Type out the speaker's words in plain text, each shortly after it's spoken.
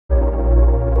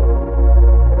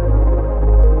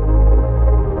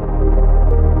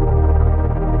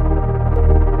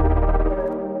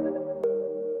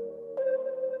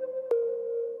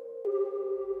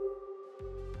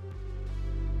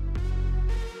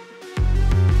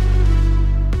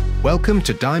Welcome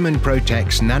to Diamond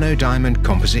Protec's nanodiamond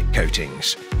composite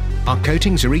coatings. Our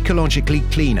coatings are ecologically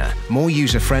cleaner, more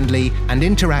user-friendly, and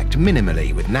interact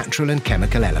minimally with natural and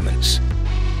chemical elements.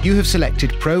 You have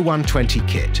selected Pro 120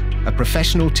 Kit, a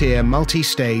professional tier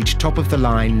multi-stage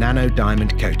top-of-the-line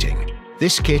nanodiamond coating.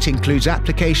 This kit includes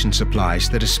application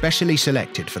supplies that are specially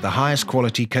selected for the highest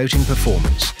quality coating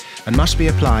performance and must be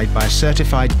applied by a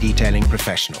certified detailing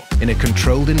professional in a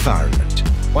controlled environment.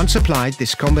 Once applied,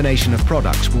 this combination of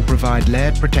products will provide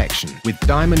layered protection with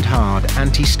diamond-hard,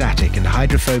 anti-static and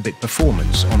hydrophobic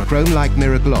performance on a chrome-like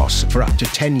mirror gloss for up to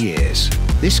 10 years.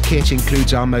 This kit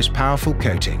includes our most powerful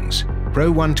coatings,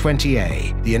 Pro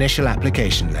 120A, the initial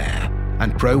application layer,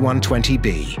 and Pro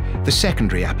 120B, the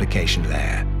secondary application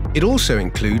layer. It also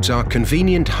includes our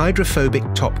convenient hydrophobic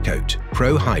top coat,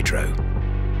 Pro Hydro.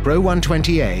 Pro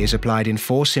 120A is applied in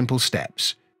 4 simple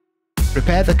steps.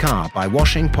 Prepare the car by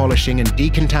washing, polishing and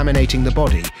decontaminating the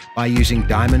body by using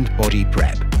Diamond Body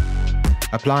Prep.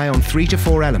 Apply on 3 to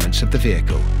 4 elements of the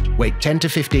vehicle. Wait 10 to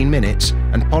 15 minutes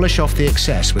and polish off the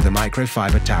excess with a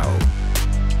microfiber towel.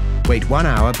 Wait 1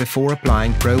 hour before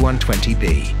applying Pro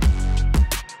 120B.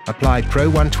 Apply Pro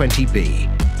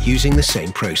 120B using the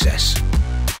same process.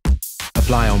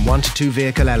 Apply on 1 to 2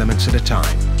 vehicle elements at a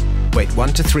time. Wait 1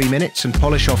 to 3 minutes and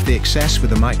polish off the excess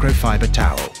with a microfiber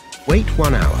towel. Wait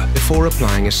 1 hour before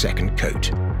applying a second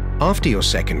coat. After your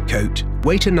second coat,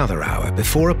 wait another hour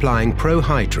before applying Pro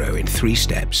Hydro in 3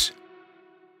 steps.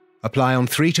 Apply on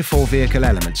 3 to 4 vehicle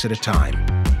elements at a time.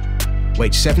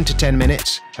 Wait 7 to 10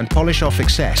 minutes and polish off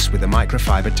excess with a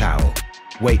microfiber towel.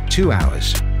 Wait 2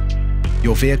 hours.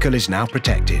 Your vehicle is now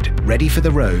protected, ready for the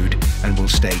road, and will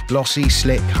stay glossy,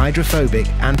 slick, hydrophobic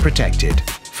and protected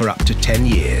for up to 10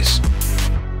 years.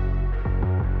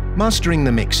 Mastering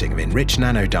the mixing of enriched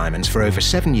nanodiamonds for over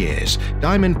 7 years,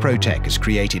 Diamond Protec has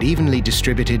created evenly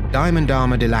distributed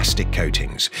diamond-armored elastic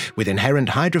coatings with inherent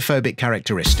hydrophobic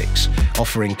characteristics,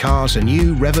 offering cars a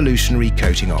new revolutionary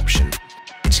coating option.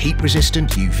 It's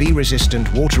heat-resistant,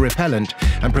 UV-resistant, water-repellent,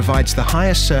 and provides the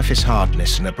highest surface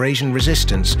hardness and abrasion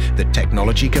resistance that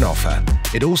technology can offer.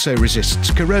 It also resists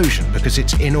corrosion because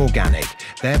it's inorganic,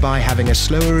 thereby having a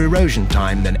slower erosion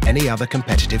time than any other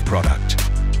competitive product.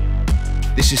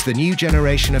 This is the new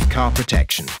generation of car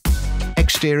protection,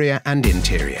 exterior and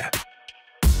interior.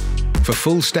 For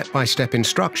full step-by-step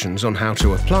instructions on how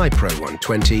to apply Pro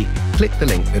 120, click the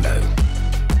link below.